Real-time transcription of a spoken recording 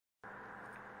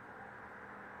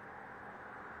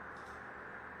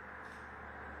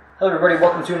Hello everybody,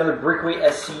 welcome to another Breakaway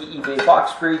SC eBay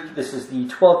box break. This is the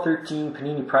 12-13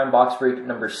 Panini Prime box break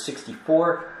number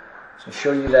 64. So to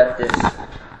show you that this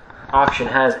auction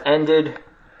has ended.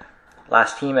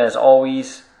 Last team, as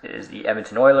always, is the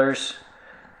Edmonton Oilers.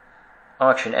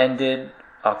 Auction ended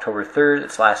October 3rd,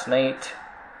 it's last night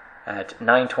at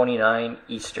 9:29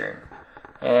 Eastern.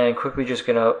 And quickly just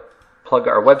going to plug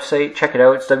our website. Check it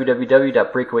out, it's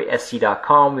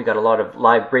www.breakawaysc.com. We got a lot of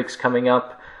live breaks coming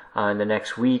up in the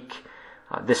next week.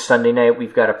 This Sunday night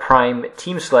we've got a Prime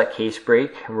Team Select case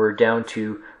break. We're down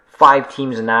to 5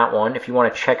 teams in that one. If you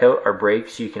want to check out our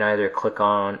breaks, you can either click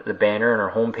on the banner on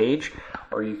our homepage,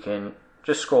 or you can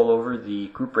just scroll over the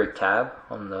group break tab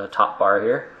on the top bar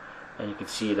here, and you can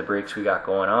see the breaks we got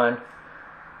going on.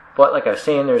 But like I was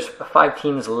saying, there's 5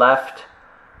 teams left.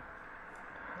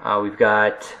 We've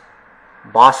got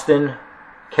Boston,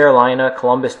 Carolina,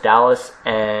 Columbus, Dallas,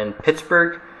 and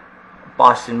Pittsburgh.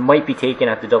 Boston might be taken,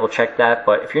 I have to double check that,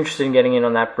 but if you're interested in getting in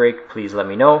on that break, please let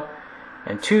me know.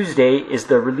 And Tuesday is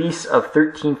the release of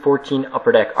 13-14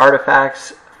 Upper Deck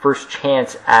Artifacts. First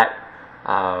chance at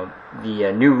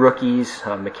the new rookies,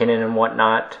 McKinnon and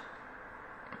whatnot.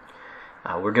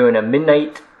 We're doing a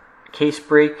midnight case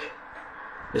break.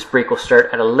 This break will start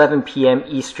at 11 p.m.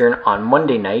 Eastern on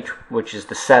Monday night, which is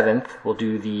the 7th. We'll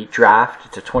do the draft.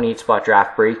 It's a 28-spot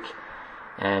draft break,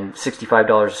 and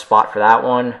 $65 a spot for that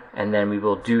one. And then we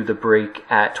will do the break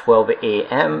at 12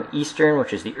 a.m. Eastern,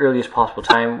 which is the earliest possible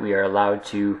time we are allowed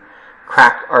to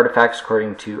crack artifacts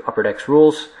according to Upper Deck's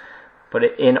rules. But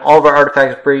in all of our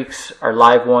artifacts breaks, our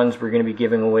live ones, we're going to be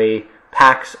giving away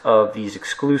packs of these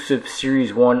exclusive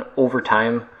Series 1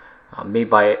 Overtime made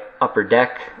by Upper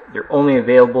Deck. They're only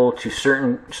available to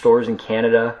certain stores in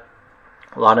Canada.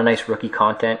 A lot of nice rookie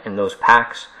content in those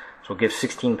packs. So we'll give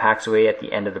 16 packs away at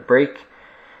the end of the break.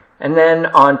 And then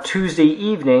on Tuesday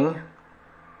evening,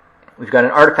 we've got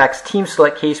an Artifacts Team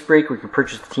Select case break where you can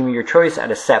purchase the team of your choice at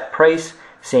a set price.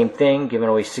 Same thing, giving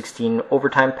away 16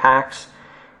 overtime packs.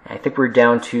 And I think we're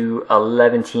down to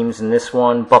 11 teams in this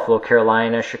one. Buffalo,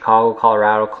 Carolina, Chicago,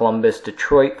 Colorado, Columbus,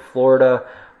 Detroit, Florida,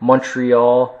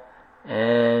 Montreal,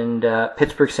 and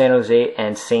Pittsburgh, San Jose,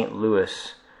 and St.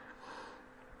 Louis.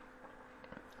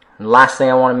 And the last thing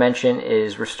I want to mention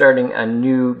is we're starting a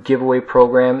new giveaway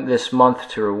program this month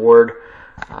to reward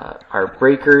our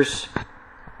breakers.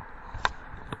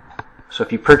 So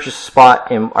if you purchase a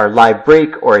spot in our live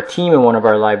break or a team in one of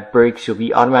our live breaks, you'll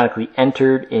be automatically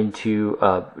entered into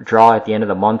a draw at the end of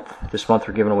the month. This month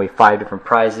we're giving away 5 different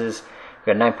prizes.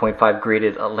 We've got a 9.5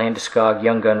 graded Landeskog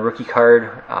Young Gun rookie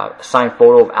card, a signed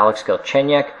photo of Alex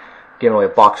Galchenyuk, giving away a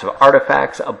box of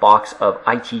artifacts, a box of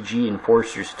ITG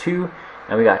Enforcers 2,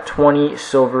 and we got 20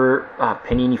 silver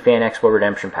Panini Fan Expo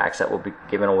redemption packs that will be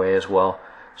given away as well.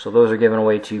 So those are given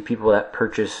away to people that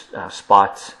purchase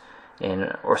spots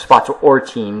or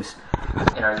teams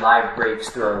in our live breaks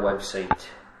through our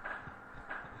website.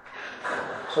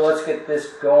 So let's get this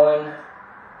going.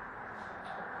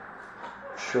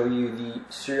 Show you the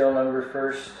serial number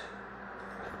first.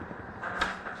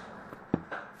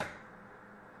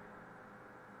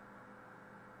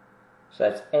 So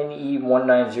that's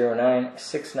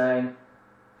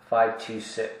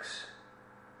NE1909-69526.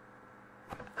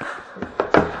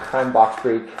 Prime box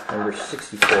break number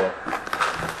 64.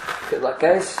 Good luck,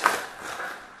 guys.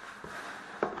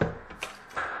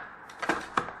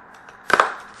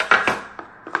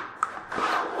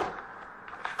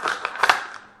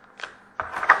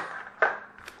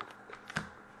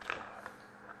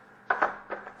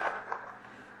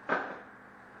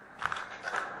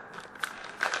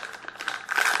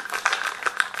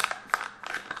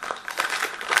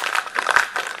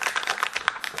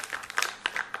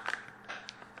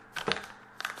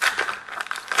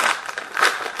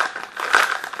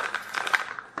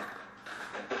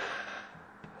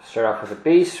 Start off with a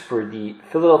base for the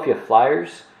Philadelphia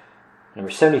Flyers,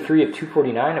 number 73 of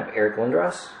 249 of Eric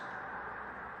Lindros.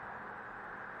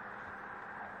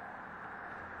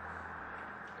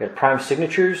 Got Prime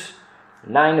Signatures,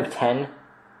 9 of 10.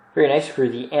 Very nice for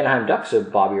the Anaheim Ducks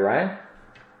of Bobby Ryan.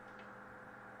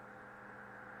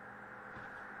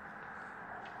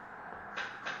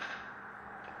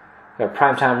 Got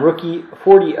Primetime Rookie,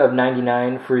 40 of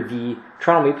 99 for the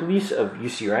Toronto Maple Leafs of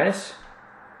UC Rennes.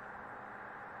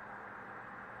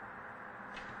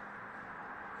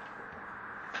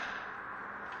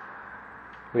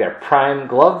 We got Prime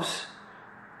Gloves,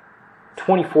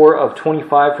 24 of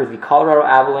 25 for the Colorado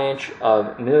Avalanche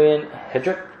of Milian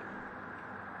Hedrick.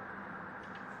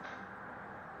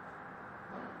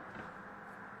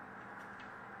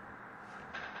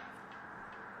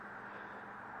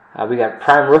 We got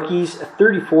Prime Rookies,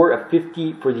 34 of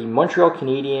 50 for the Montreal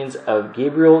Canadiens of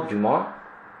Gabriel Dumont.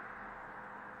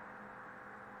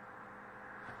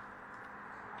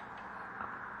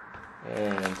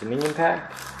 And Dominion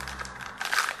pack.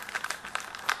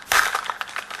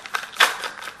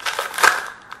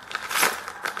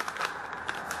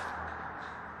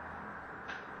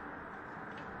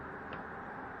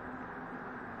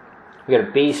 We got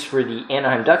a base for the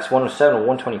Anaheim Ducks, 107 of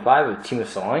 125 of Timo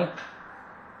Solani.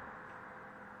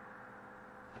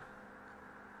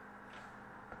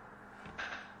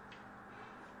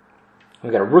 We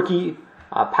got a rookie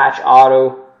patch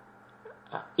auto,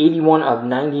 81 of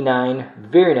 99.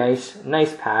 Very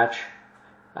nice patch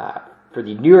for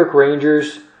the New York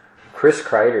Rangers, Chris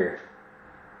Kreider.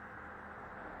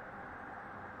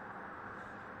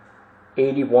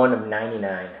 81 of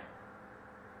 99.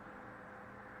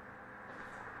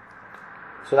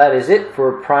 So that is it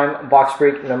for Prime Box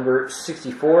Break number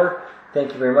 64.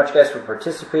 Thank you very much, guys, for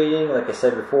participating. Like I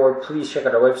said before, please check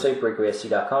out our website,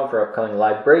 breakawaysc.com, for upcoming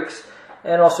live breaks.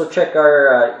 And also check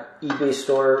our eBay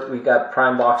store. We've got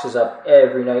Prime boxes up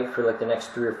every night for like the next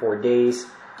 3 or 4 days.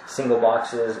 Single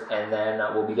boxes. And then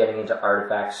we'll be getting into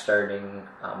artifacts starting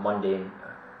Monday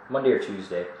or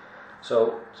Tuesday.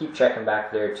 So keep checking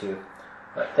back there too.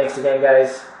 But thanks again,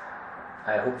 guys.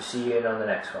 I hope to see you in on the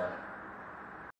next one.